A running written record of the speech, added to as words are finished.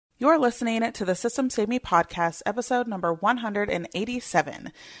You're listening to the System Save Me podcast, episode number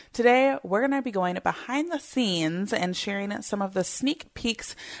 187. Today, we're going to be going behind the scenes and sharing some of the sneak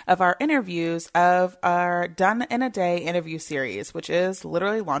peeks of our interviews of our Done in a Day interview series, which is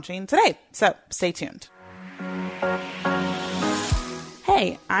literally launching today. So stay tuned.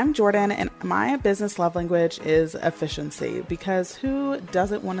 Hey, I'm Jordan, and my business love language is efficiency, because who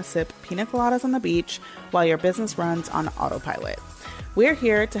doesn't want to sip pina coladas on the beach while your business runs on autopilot? We're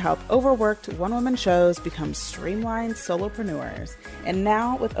here to help overworked one-woman shows become streamlined solopreneurs. And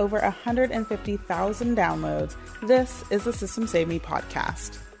now, with over 150,000 downloads, this is the System Save Me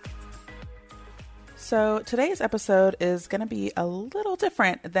podcast. So today's episode is going to be a little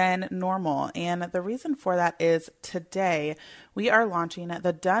different than normal. And the reason for that is today we are launching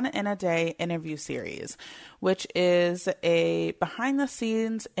the Done in a Day interview series, which is a behind the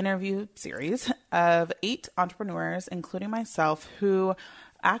scenes interview series of 8 entrepreneurs, including myself, who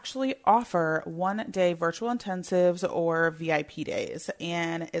actually offer one-day virtual intensives or VIP days.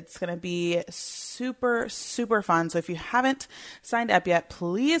 And it's going to be super, super fun. So if you haven't signed up yet,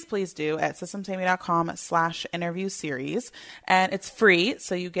 please do at systemsaveme.com/interview series. And it's free.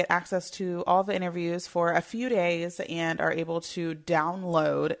 So you get access to all the interviews for a few days and are able to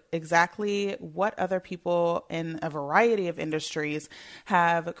download exactly what other people in a variety of industries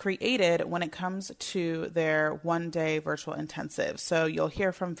have created when it comes to their one-day virtual intensive. So you'll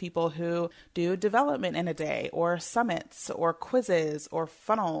hear from people who do development in a day, or summits, or quizzes, or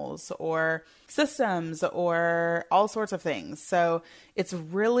funnels, or systems, or all sorts of things. So it's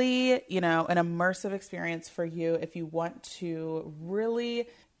really, an immersive experience for you if you want to really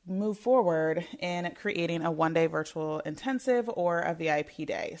move forward in creating a one-day virtual intensive or a VIP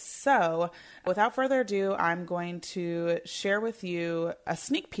day. So without further ado, I'm going to share with you a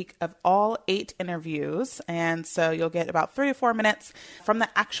sneak peek of all 8 interviews. And so you'll get about 3 to 4 minutes from the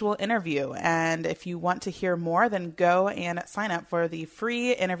actual interview. And if you want to hear more, then go and sign up for the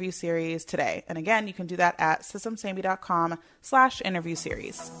free interview series today. And again, you can do that at systemsaveme.com/interview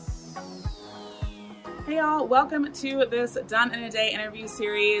series. Hey y'all, welcome to this Done in a Day interview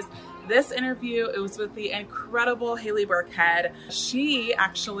series. This interview, it was with the incredible Haley Burkhead. She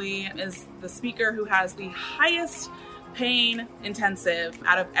actually is the speaker who has the highest paying intensive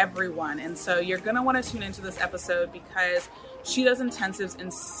out of everyone. And so you're going to want to tune into this episode because she does intensives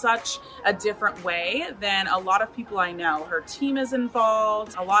in such a different way than a lot of people I know. Her team is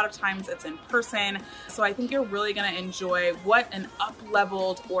involved. A lot of times it's in person. So I think you're really going to enjoy what an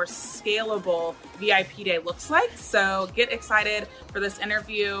up-leveled or scalable VIP day looks like. So get excited for this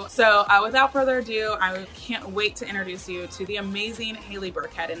interview. So without further ado, I can't wait to introduce you to the amazing Haley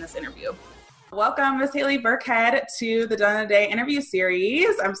Burkhead in this interview. Welcome, Miss Haley Burkhead, to the Done in a Day interview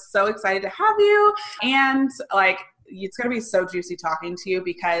series. I'm so excited to have you. And it's going to be so juicy talking to you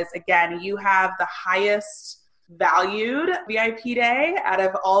because, again, you have the highest valued VIP day out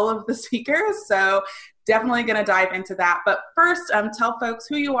of all of the speakers. So definitely going to dive into that. But first, tell folks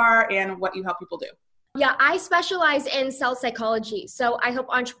who you are and what you help people do. Yeah, I specialize in sales psychology. So I help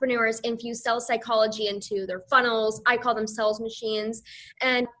entrepreneurs infuse sales psychology into their funnels. I call them sales machines,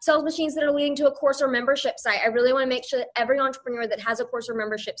 and sales machines that are leading to a course or membership site. I really want to make sure that every entrepreneur that has a course or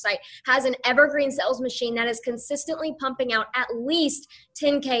membership site has an evergreen sales machine that is consistently pumping out at least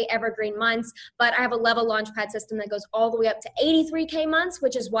 10K evergreen months. But I have a level launchpad system that goes all the way up to 83K months,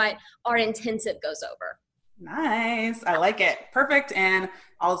 which is what our intensive goes over. Nice. I like it. Perfect. And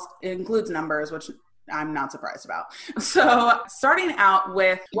it includes numbers, which I'm not surprised about. So starting out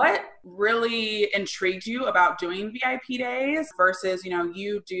with, what really intrigued you about doing VIP days versus,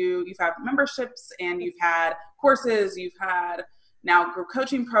 you've had memberships and you've had courses, you've had now group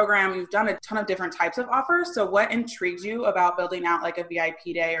coaching program, you've done a ton of different types of offers. So what intrigued you about building out like a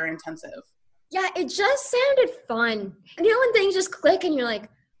VIP day or intensive? Yeah, it just sounded fun. When things just click and you're like,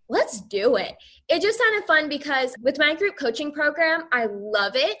 let's do it. It just sounded fun because with my group coaching program, I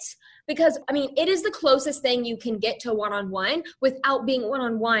love it. Because, it is the closest thing you can get to one-on-one without being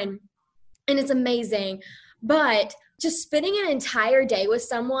one-on-one. And it's amazing. But just spending an entire day with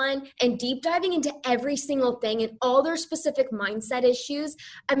someone and deep diving into every single thing and all their specific mindset issues,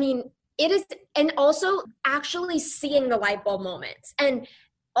 it is, and also actually seeing the light bulb moments and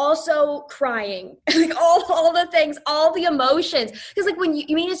also crying, all the things, all the emotions. Because when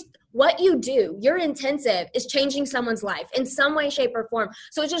it's what you do, your intensive is changing someone's life in some way, shape, or form.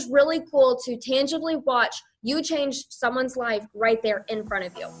 So it's just really cool to tangibly watch you change someone's life right there in front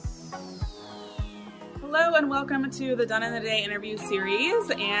of you. Hello and welcome to the Done in a Day interview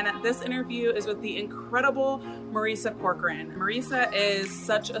series. And this interview is with the incredible Marisa Corcoran. Marisa is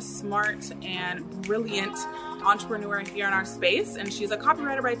such a smart and brilliant entrepreneur here in our space. And she's a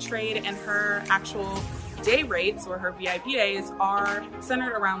copywriter by trade, and her actual day rates, or her VIP days, are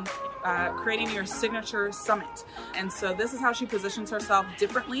centered around creating your signature summit. And so this is how she positions herself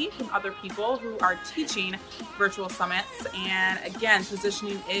differently from other people who are teaching virtual summits. And again,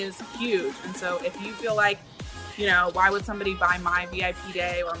 positioning is huge. And so if you feel like, why would somebody buy my VIP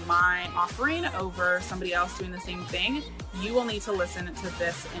day or my offering over somebody else doing the same thing? You will need to listen to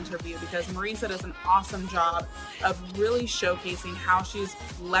this interview, because Marisa does an awesome job of really showcasing how she's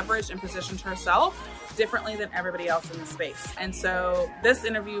leveraged and positioned herself differently than everybody else in the space. And so this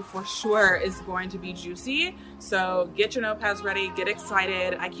interview for sure is going to be juicy. So get your notepads ready, get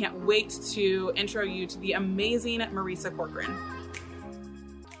excited. I can't wait to intro you to the amazing Marisa Corcoran.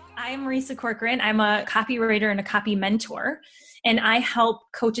 I'm Marisa Corcoran. I'm a copywriter and a copy mentor, and I help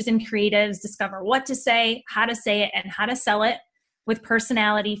coaches and creatives discover what to say, how to say it, and how to sell it with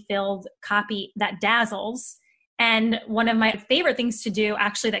personality-filled copy that dazzles. And one of my favorite things to do,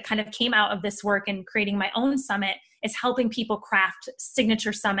 actually, that kind of came out of this work and creating my own summit, is helping people craft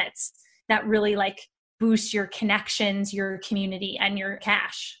signature summits that really boost your connections, your community, and your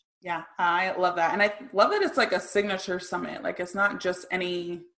cash. Yeah, I love that. And I love that it's like a signature summit. It's not just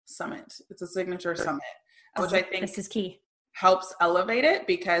any summit. It's a signature summit, which I think this is key. Helps elevate it,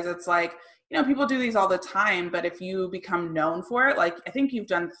 because it's people do these all the time, but if you become known for it, I think you've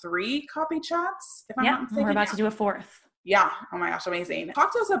done 3 copy chats, if I'm not mistaken. We're about to do a 4th. Yeah. Oh my gosh, amazing.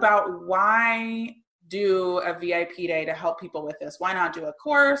 Talk to us about why do a VIP day to help people with this. Why not do a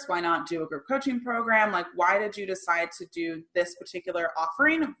course? Why not do a group coaching program? Why did you decide to do this particular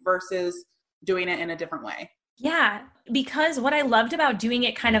offering versus doing it in a different way? Yeah, because what I loved about doing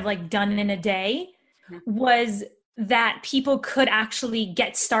it kind of done in a day was that people could actually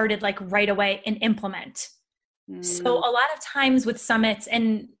get started right away and implement. So a lot of times with summits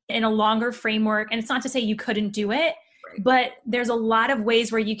and in a longer framework, and it's not to say you couldn't do it, but there's a lot of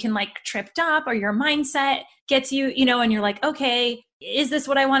ways where you can tripped up, or your mindset gets you, and you're okay, is this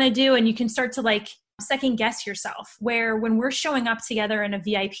what I want to do? And you can start to second guess yourself, where when we're showing up together in a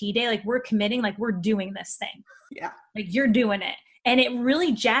VIP day, we're committing, we're doing this thing. Yeah. You're doing it. And it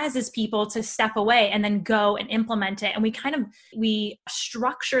really jazzes people to step away and then go and implement it. And we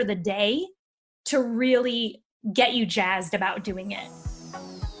structure the day to really get you jazzed about doing it.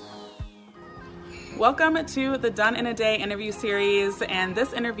 Welcome to the Done in a Day interview series. And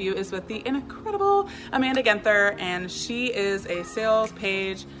this interview is with the incredible Amanda Genther. And she is a sales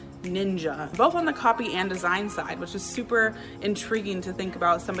page ninja, both on the copy and design side, which is super intriguing to think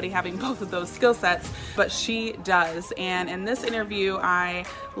about somebody having both of those skill sets, but she does. And in this interview, I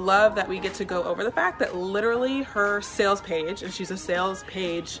love that we get to go over the fact that literally her sales page, and she's a sales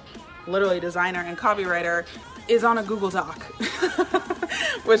page literally designer and copywriter, is on a Google Doc,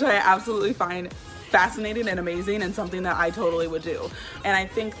 which I absolutely find fascinating and amazing, and something that I totally would do. And I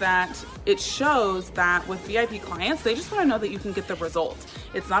think that it shows that with VIP clients, they just want to know that you can get the result.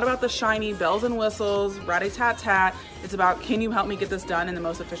 It's not about the shiny bells and whistles, rat-a-tat-tat. It's about, can you help me get this done in the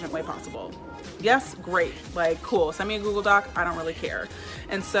most efficient way possible? Yes, great, cool, send me a Google Doc, I don't really care.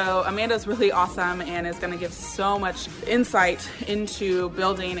 And so Amanda's really awesome and is going to give so much insight into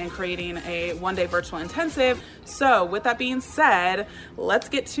building and creating a one-day virtual intensive. So with that being said, let's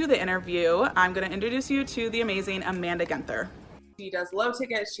get to the interview. I'm going to introduce you to the amazing Amanda Genther. She does low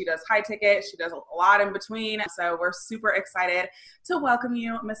ticket, she does high ticket, she does a lot in between. So we're super excited to welcome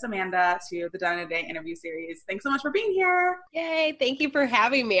you, Miss Amanda, to the Done in a Day interview series. Thanks so much for being here. Yay, thank you for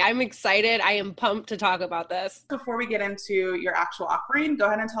having me. I'm excited. I am pumped to talk about this. Before we get into your actual offering, go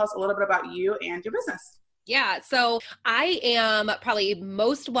ahead and tell us a little bit about you and your business. Yeah, so I am probably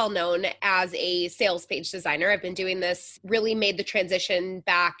most well known as a sales page designer. I've been doing this, really made the transition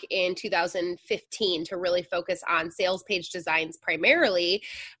back in 2015 to really focus on sales page designs primarily.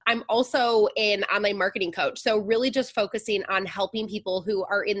 I'm also an online marketing coach. So really just focusing on helping people who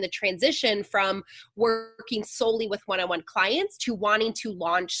are in the transition from working solely with one-on-one clients to wanting to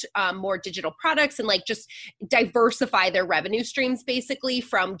launch more digital products and just diversify their revenue streams, basically,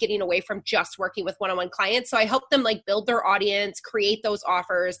 from getting away from just working with one-on-one clients. So I help them build their audience, create those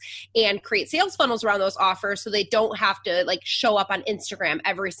offers, and create sales funnels around those offers so they don't have to show up on Instagram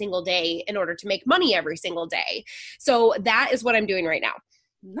every single day in order to make money every single day. So that is what I'm doing right now.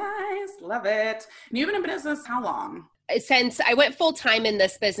 Nice. Love it. And you've been in business how long? Since I went full-time in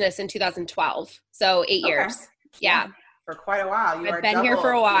this business in 2012. So 8 years. Yeah. For quite a while. I've been here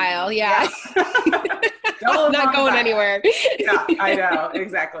for a while. Yeah. I'm not going anywhere. Yeah, I know.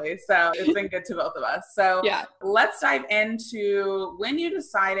 Exactly. So it's been good to both of us. So let's dive into when you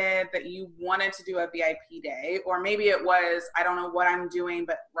decided that you wanted to do a VIP day, or maybe it was, I don't know what I'm doing,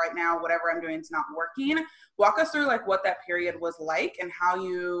 but right now, whatever I'm doing is not working. Walk us through like what that period was like and how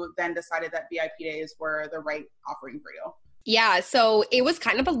you then decided that VIP days were the right offering for you. Yeah, so it was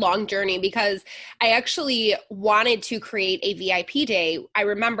kind of a long journey because I actually wanted to create a VIP day. I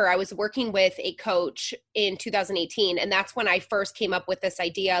remember I was working with a coach in 2018, and that's when I first came up with this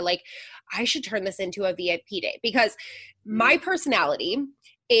idea, like, I should turn this into a VIP day because my personality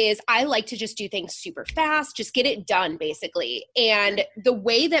is I like to just do things super fast, just get it done basically. And the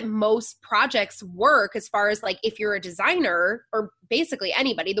way that most projects work, as far as like if you're a designer or basically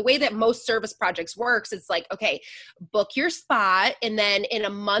anybody, the way that most service projects works, it's like, okay, book your spot and then in a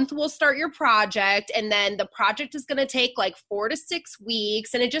month we'll start your project. And then the project is going to take like 4 to 6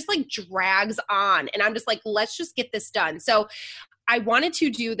 weeks and it just like drags on. And I'm just like, let's just get this done. So I wanted to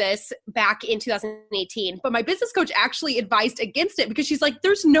do this back in 2018, but my business coach actually advised against it because she's like,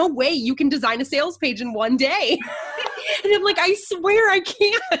 there's no way you can design a sales page in one day. And I'm like, I swear I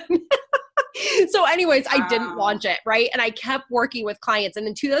can. So anyways, I didn't launch it, right? And I kept working with clients. And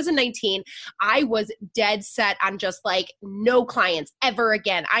in 2019, I was dead set on just like no clients ever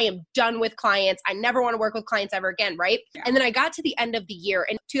again. I am done with clients. I never want to work with clients ever again, right? Yeah. And then I got to the end of the year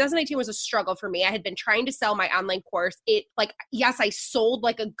and 2019 was a struggle for me. I had been trying to sell my online course. It like, yes, I sold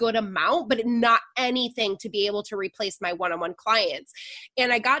like a good amount, but not anything to be able to replace my one-on-one clients.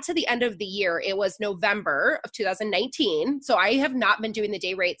 And I got to the end of the year. It was November of 2019. So I have not been doing the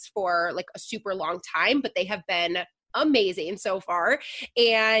day rates for like a super long time, but they have been amazing so far.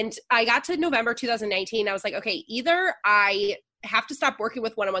 And I got to November 2019. I was like, okay, either I have to stop working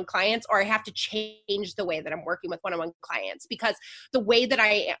with one-on-one clients or I have to change the way that I'm working with one-on-one clients because the way that I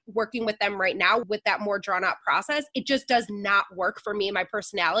am working with them right now with that more drawn out process, it just does not work for me and my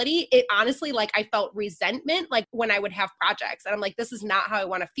personality. It honestly, like I felt resentment like when I would have projects and I'm like, this is not how I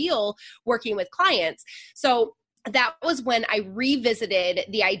want to feel working with clients. So that was when I revisited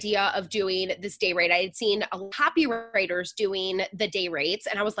the idea of doing this day rate. I had seen copywriters doing the day rates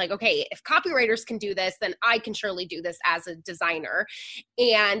and I was like, okay, if copywriters can do this, then I can surely do this as a designer.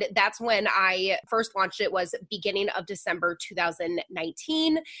 And that's when I first launched it, was beginning of December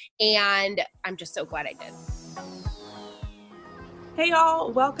 2019. And I'm just so glad I did. Hey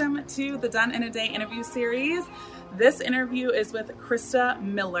y'all, welcome to the Done in a Day interview series. This interview is with Krista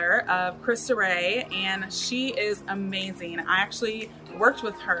Miller of Krista Ray, and she is amazing. I actually worked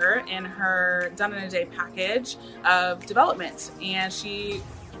with her in her Done in a Day package of development, and she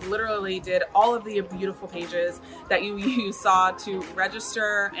literally did all of the beautiful pages that you saw to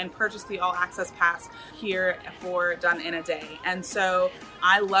register and purchase the All Access Pass here for Done in a Day. And so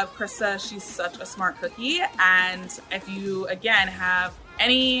I love Krista. She's such a smart cookie. And if you, again, have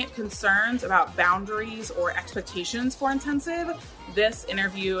any concerns about boundaries or expectations for intensive, this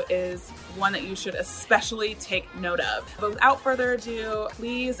interview is one that you should especially take note of. But without further ado,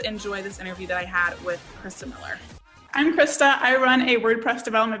 please enjoy this interview that I had with Krista Miller. I'm Krista. I run a WordPress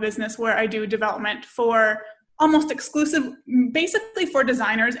development business where I do development for almost exclusive, basically for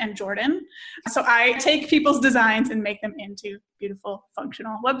designers and Jordan. So I take people's designs and make them into beautiful,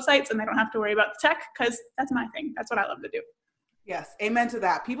 functional websites, and they don't have to worry about the tech because that's my thing. That's what I love to do. Yes, amen to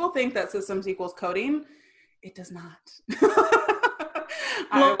that. People think that systems equals coding. It does not.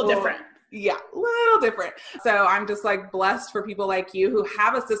 A little different. Yeah, a little different. So I'm just like blessed for people like you who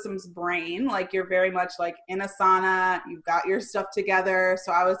have a systems brain. Like you're very much like in Asana, you've got your stuff together.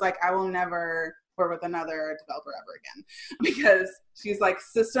 So I was like, I will never work with another developer ever again because she's like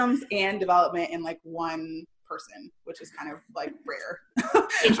systems and development in like one person, which is kind of like rare.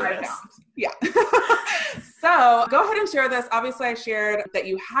 Yeah. So go ahead and share this. Obviously I shared that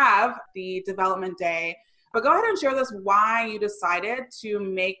you have the development day, but go ahead and share this, why you decided to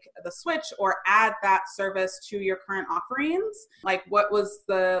make the switch or add that service to your current offerings. Like what was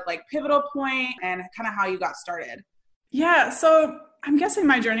the like pivotal point and kind of how you got started? Yeah. So I'm guessing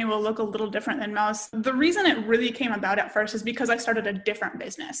my journey will look a little different than most. The reason it really came about at first is because I started a different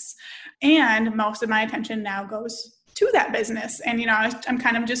business and most of my attention now goes to that business. And, you know, I'm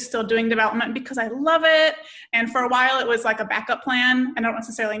kind of just still doing development because I love it. And for a while it was like a backup plan. I don't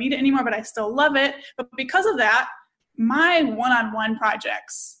necessarily need it anymore, but I still love it. But because of that, my one-on-one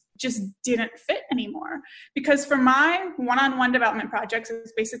projects just didn't fit anymore. Because for my one-on-one development projects,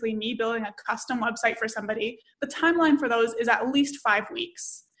 it's basically me building a custom website for somebody. The timeline for those is at least 5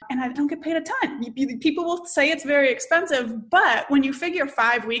 weeks. And I don't get paid a ton. People will say it's very expensive, but when you figure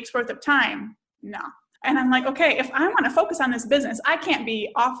 5 weeks worth of time, no. And I'm like, okay, if I want to focus on this business, I can't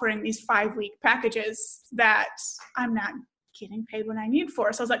be offering these 5-week packages that I'm not getting paid when I need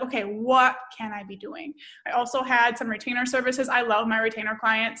for. So I was like, okay, what can I be doing? I also had some retainer services. I love my retainer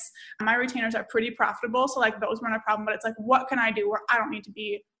clients. My retainers are pretty profitable. So like those weren't a problem, but it's like, what can I do where I don't need to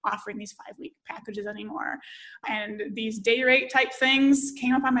be offering these 5-week packages anymore? And these day rate type things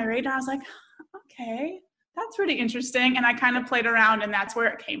came up on my radar. I was like, okay, that's really interesting. And I kind of played around, and that's where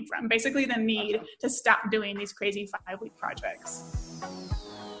it came from. Basically the need to stop doing these crazy 5-week projects.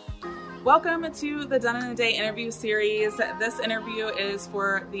 Welcome to the Done in a Day interview series. This interview is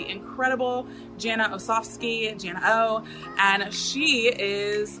for the incredible Jana Osofsky, Jana O, and she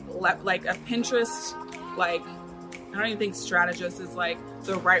is like a Pinterest, like, I don't even think strategist is like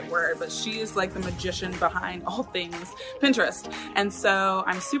the right word, but she is like the magician behind all things Pinterest. And so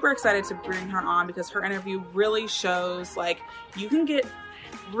I'm super excited to bring her on because her interview really shows like you can get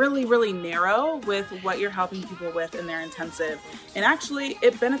really, really narrow with what you're helping people with in their intensive. And actually,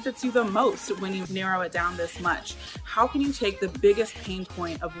 it benefits you the most when you narrow it down this much. How can you take the biggest pain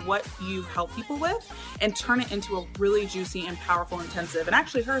point of what you help people with and turn it into a really juicy and powerful intensive? And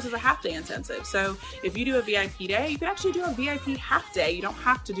actually, hers is a half-day intensive. So if you do a VIP day, you can actually do a VIP half day. You don't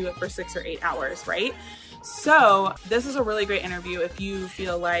have to do it for 6 or 8 hours, right? So this is a really great interview if you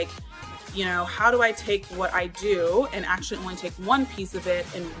feel like, you know, how do I take what I do and actually only take one piece of it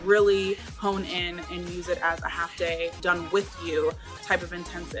and really hone in and use it as a half day done with you type of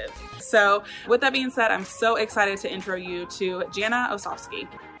intensive. So with that being said, I'm so excited to intro you to Jana Osofsky.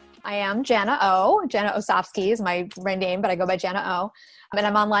 I am Jana O. Jana Osofsky is my name, but I go by Jana O. And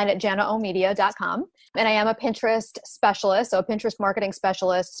I'm online at janaomedia.com. And I am a Pinterest specialist, so a Pinterest marketing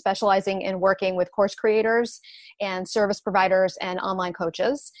specialist specializing in working with course creators and service providers and online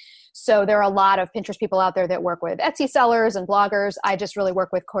coaches. So there are a lot of Pinterest people out there that work with Etsy sellers and bloggers. I just really work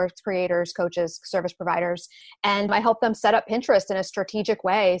with course creators, coaches, service providers, and I help them set up Pinterest in a strategic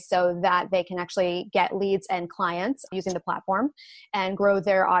way so that they can actually get leads and clients using the platform and grow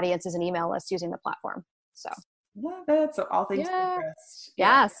their audiences and email lists using the platform. So love it. So all things Pinterest.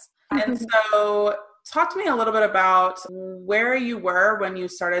 Yes. And so talk to me a little bit about where you were when you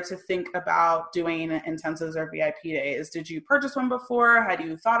started to think about doing intensives or VIP days. Did you purchase one before? Had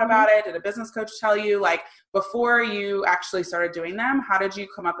you thought about it? Did a business coach tell you, like, before you actually started doing them, how did you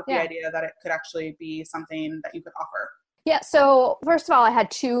come up with the idea that it could actually be something that you could offer? Yeah. So first of all, I had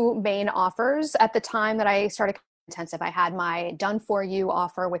 2 main offers at the time that I started intensive. I had my Done For You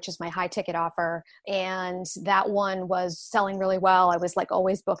offer, which is my high ticket offer. And that one was selling really well. I was like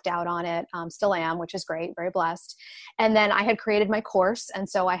always booked out on it. Still am, which is great. Very blessed. And then I had created my course. And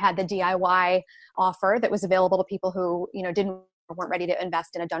so I had the DIY offer that was available to people who, you know, weren't ready to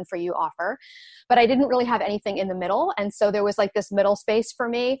invest in a Done For You offer, but I didn't really have anything in the middle. And so there was like this middle space for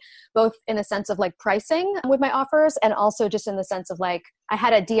me, both in the sense of like pricing with my offers and also just in the sense of like, I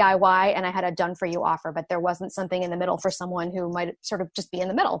had a DIY and I had a Done For You offer, but there wasn't something in the middle for someone who might sort of just be in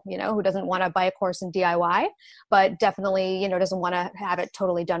the middle, you know, who doesn't want to buy a course in DIY, but definitely, you know, doesn't want to have it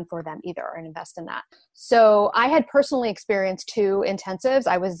totally done for them either and invest in that. So I had personally experienced 2 intensives.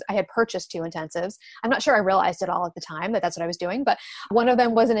 I had purchased 2 intensives. I'm not sure I realized it all at the time that that's what I was doing, but one of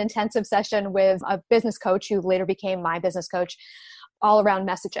them was an intensive session with a business coach who later became my business coach, all around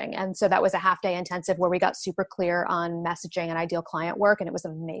messaging. And so that was a half-day intensive where we got super clear on messaging and ideal client work. And it was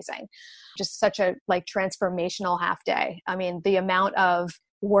amazing. Just such a like transformational half day. I mean, the amount of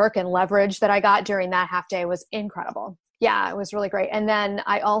work and leverage that I got during that half day was incredible. Yeah, it was really great. And then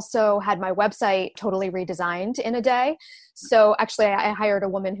I also had my website totally redesigned in a day. So actually I hired a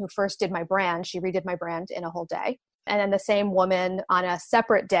woman who first did my brand. She redid my brand in a whole day. And then the same woman on a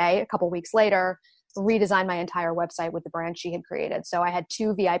separate day, a couple weeks later, redesigned my entire website with the brand she had created. So I had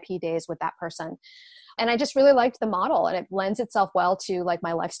 2 VIP days with that person. And I just really liked the model, and it lends itself well to like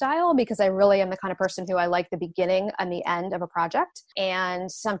my lifestyle because I really am the kind of person who I like the beginning and the end of a project.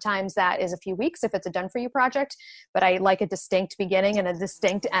 And sometimes that is a few weeks if it's a Done For You project, but I like a distinct beginning and a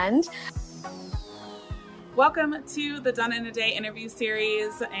distinct end. Welcome to the Done in a Day interview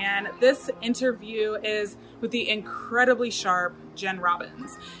series. And this interview is with the incredibly sharp Jen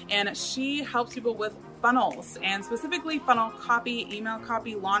Robbins. And she helps people with funnels and specifically funnel copy, email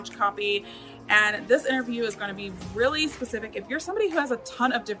copy, launch copy. And this interview is going to be really specific. If you're somebody who has a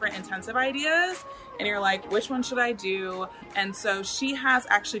ton of different intensive ideas and you're like, which one should I do? And so she has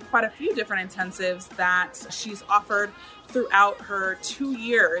actually quite a few different intensives that she's offered throughout her 2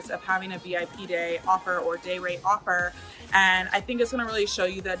 years of having a VIP day offer or day rate offer. And I think it's going to really show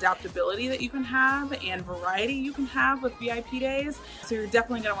you the adaptability that you can have and variety you can have with VIP days. So you're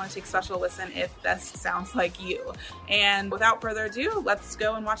definitely going to want to take special listen if this sounds like you. And without further ado, let's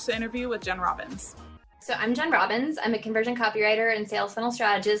go and watch the interview with Jen Robbins. So I'm Jen Robbins. I'm a conversion copywriter and sales funnel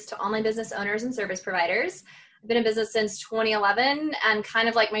strategist to online business owners and service providers. I've been in business since 2011, and kind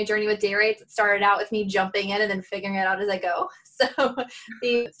of like my journey with day rates, it started out with me jumping in and then figuring it out as I go. So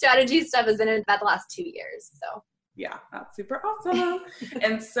the strategy stuff has been in about the last 2 years. So yeah, that's super awesome.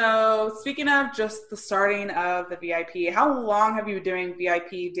 And so speaking of just the starting of the VIP, how long have you been doing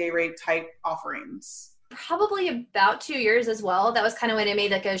VIP day rate type offerings? Probably about 2 years as well. That was kind of when I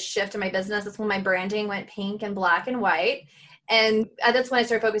made like a shift in my business. That's when my branding went pink and black and white. And that's when I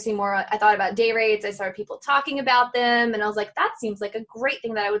started focusing more. I thought about day rates. I started people talking about them. And I was like, that seems like a great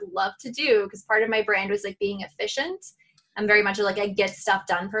thing that I would love to do, because part of my brand was like being efficient. I'm very much like a get stuff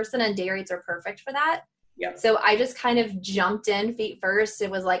done person, and day rates are perfect for that. Yep. So I just kind of jumped in feet first.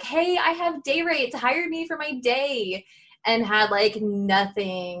 It was like, hey, I have day rates. Hire me for my day. And had like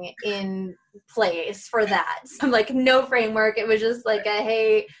nothing in place for that. I'm like, no framework. It was just like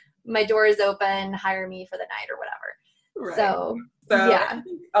hey, my door is open, hire me for the night or whatever. Right. So yeah. I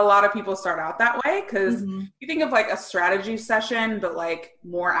think a lot of people start out that way because you think of like a strategy session, but like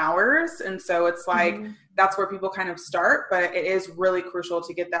more hours. And so it's like, that's where people kind of start, but it is really crucial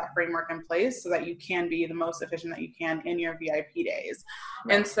to get that framework in place so that you can be the most efficient that you can in your VIP days.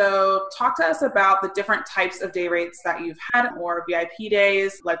 Right. And so talk to us about the different types of day rates that you've had or VIP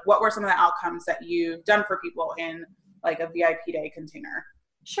days. Like what were some of the outcomes that you've done for people in like a VIP day container?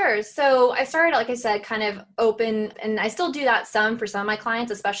 Sure. So I started, like I said, kind of open, and I still do that some for some of my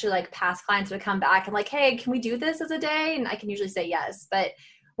clients, especially like past clients would come back and like, hey, can we do this as a day? And I can usually say yes. But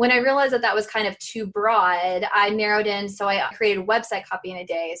when I realized that that was kind of too broad, I narrowed in. So I created website copy in a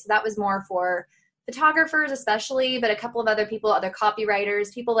day. So that was more for photographers especially, but a couple of other people, other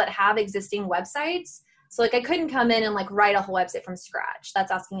copywriters, people that have existing websites. So like I couldn't come in and like write a whole website from scratch.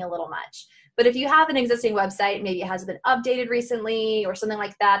 That's asking a little much. But if you have an existing website, maybe it hasn't been updated recently or something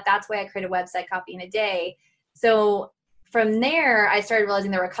like that, that's why I created website copy in a day. So from there, I started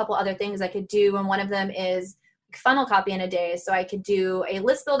realizing there were a couple other things I could do. And one of them is funnel copy in a day. So I could do a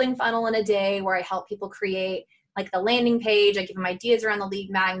list building funnel in a day where I help people create like the landing page. I give them ideas around the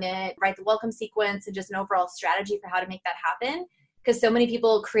lead magnet, write the welcome sequence, and just an overall strategy for how to make that happen. Because so many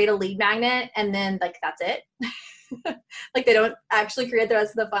people create a lead magnet and then like, that's it. Like they don't actually create the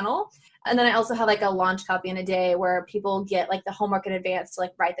rest of the funnel. And then I also have like a launch copy in a day where people get like the homework in advance to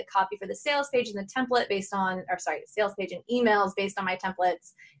like write the copy for the sales page and the template sales page and emails based on my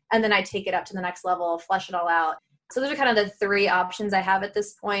templates. And then I take it up to the next level, flesh it all out. So those are kind of the three options I have at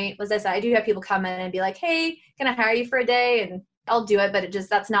this point. As I said, I do have people come in and be like, hey, can I hire you for a day? And I'll do it, but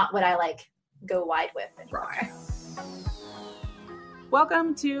that's not what I like go wide with anymore. Right.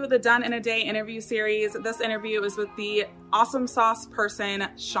 Welcome to the Done in a Day interview series. This interview is with the awesome sauce person,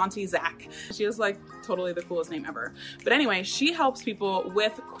 Shanti Zach. She is like totally the coolest name ever. But anyway, she helps people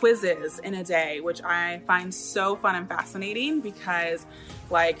with quizzes in a day, which I find so fun and fascinating because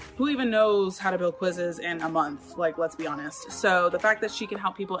like who even knows how to build quizzes in a month? Like, let's be honest. So the fact that she can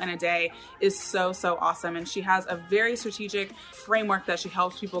help people in a day is so, so awesome. And she has a very strategic framework that she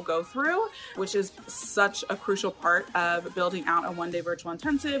helps people go through, which is such a crucial part of building out a one-day virtual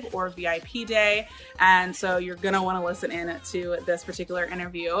intensive or VIP day. And so you're going to want to listen in to this particular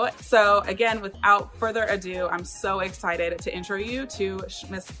interview. So again, without further ado, I'm so excited to intro you to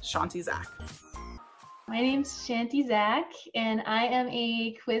Miss Shanti Zach. My name's Shanti Zach, and I am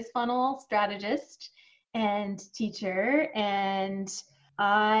a quiz funnel strategist and teacher, and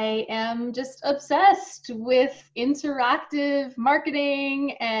I am just obsessed with interactive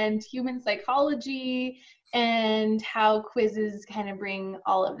marketing and human psychology and how quizzes kind of bring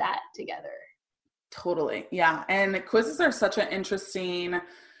all of that together. Totally. Yeah. And quizzes are such an interesting,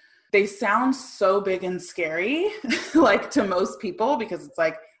 they sound so big and scary, like to most people, because it's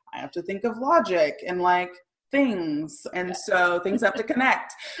like, I have to think of logic and like things. And so things have to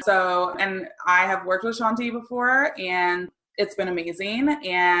connect. So, and I have worked with Shanti before and it's been amazing.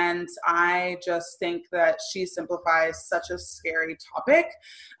 And I just think that she simplifies such a scary topic.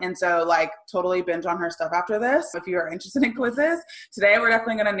 And so like totally binge on her stuff after this. If you are interested in quizzes, today we're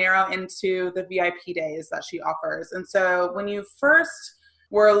definitely going to narrow into the VIP days that she offers. And so when you first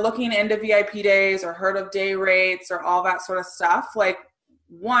were looking into VIP days or heard of day rates or all that sort of stuff, like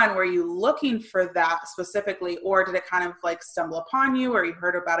one, were you looking for that specifically, or did it kind of like stumble upon you, or you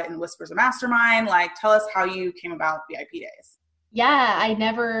heard about it in Whispers of Mastermind? Like, tell us how you came about VIP days. Yeah, I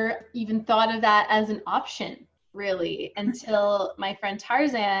never even thought of that as an option, really, until my friend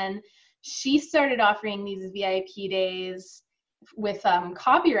Tarzan, she started offering these VIP days with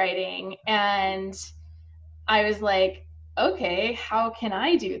copywriting. And I was like, okay, how can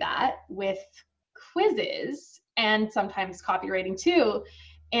I do that with quizzes and sometimes copywriting too?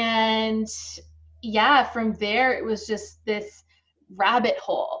 And yeah, from there, it was just this rabbit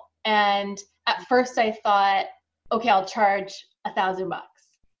hole. And at first I thought, okay, I'll charge $1,000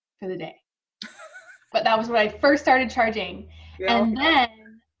 for the day. But that was what I first started charging. Yeah. And then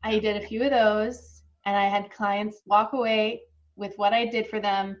I did a few of those, and I had clients walk away with what I did for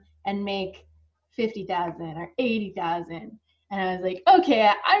them and make $50,000 or $80,000. And I was like, okay,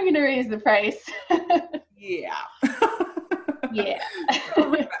 I'm going to raise the price. Yeah. Yeah.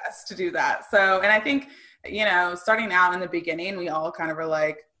 It's best to do that. So, and I think, starting out in the beginning, we all kind of were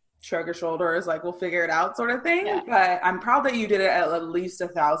like, shrug your shoulders, like, we'll figure it out sort of thing. Yeah. But I'm proud that you did it at least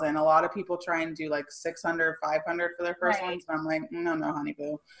 1,000. A lot of people try and do like 600, 500 for their first ones. And I'm like, no, honey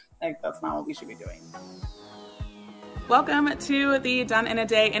boo. Like, that's not what we should be doing. Welcome to the Done in a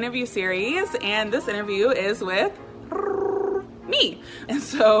Day interview series. And this interview is with me. And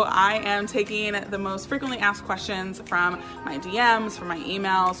so I am taking the most frequently asked questions from my DMs, from my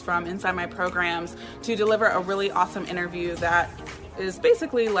emails, from inside my programs to deliver a really awesome interview that is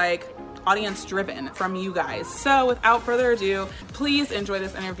basically like audience driven from you guys. So without further ado, please enjoy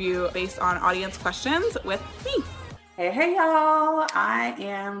this interview based on audience questions with me. Hey y'all. I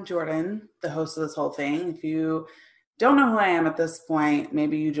am Jordan, the host of this whole thing. If you don't know who I am at this point,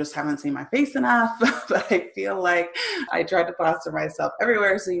 maybe you just haven't seen my face enough, but I feel like I tried to plaster myself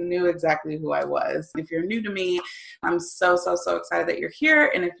everywhere so you knew exactly who I was. If you're new to me, I'm so excited that you're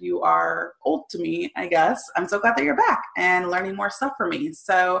here. And if you are old to me, I guess, I'm so glad that you're back and learning more stuff from me.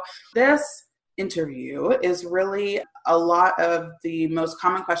 So this interview is really a lot of the most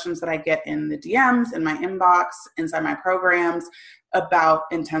common questions that I get in the DMs, in my inbox, inside my programs about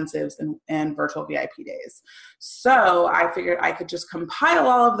intensives and virtual VIP days. So I figured I could just compile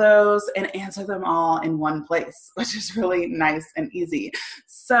all of those and answer them all in one place, which is really nice and easy.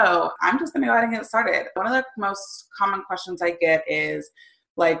 So I'm just going to go ahead and get started. One of the most common questions I get is,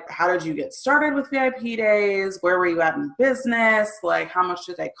 like, how did you get started with VIP days? Where were you at in business? Like, how much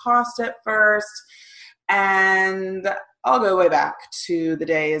did they cost at first? And I'll go way back to the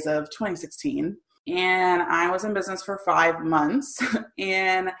days of 2016. And I was in business for 5 months,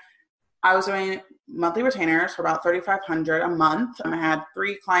 and I was doing monthly retainers for about $3,500 a month. And I had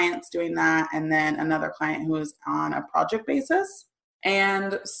 3 clients doing that, and then another client who was on a project basis.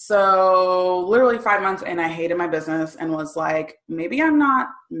 And so literally 5 months in, I hated my business and was like, maybe I'm not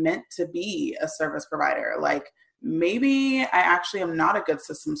meant to be a service provider. Like, maybe I actually am not a good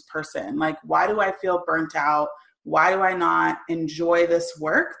systems person. Like, why do I feel burnt out? Why do I not enjoy this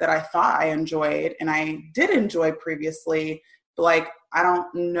work that I thought I enjoyed and I did enjoy previously? But like, I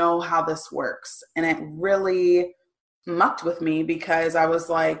don't know how this works. And it really mucked with me because I was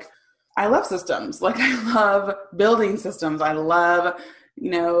like, I love systems. Like, I love building systems. I love,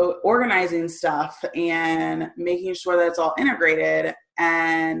 organizing stuff and making sure that it's all integrated.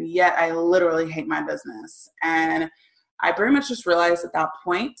 And yet I literally hate my business. And I pretty much just realized at that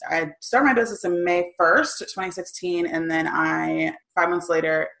point, I started my business in May 1st, 2016. And then 5 months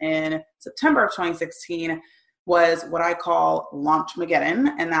later in September of 2016 was what I call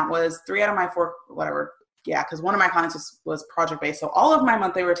Launchmageddon. And that was 3 out of my 4, whatever. Yeah, because one of my clients was project-based. So all of my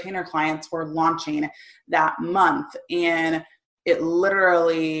monthly retainer clients were launching that month. And it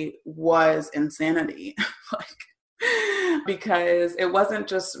literally was insanity. Because it wasn't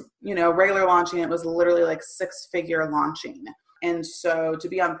just, regular launching. It was literally like 6-figure launching. And so to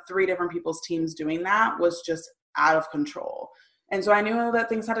be on 3 different people's teams doing that was just out of control. And so I knew that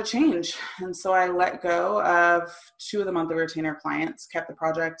things had to change. And so I let go of 2 of the monthly retainer clients, kept the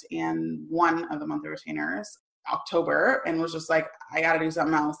project and 1 of the monthly retainers, October, and was just like, I got to do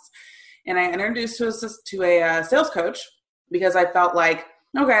something else. And I introduced to a sales coach because I felt like,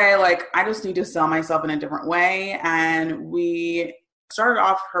 okay, like, I just need to sell myself in a different way. And we started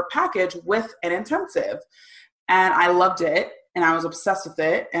off her package with an intensive, and I loved it and I was obsessed with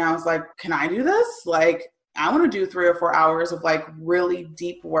it. And I was like, can I do this? Like, I want to do 3 or 4 hours of like really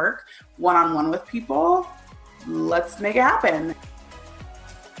deep work one-on-one with people. Let's make it happen.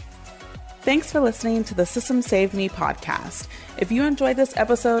 Thanks for listening to the Systems Saved Me podcast. If you enjoyed this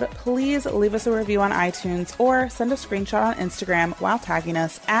episode, please leave us a review on iTunes or send a screenshot on Instagram while tagging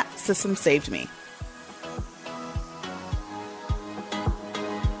us at Systems Saved Me.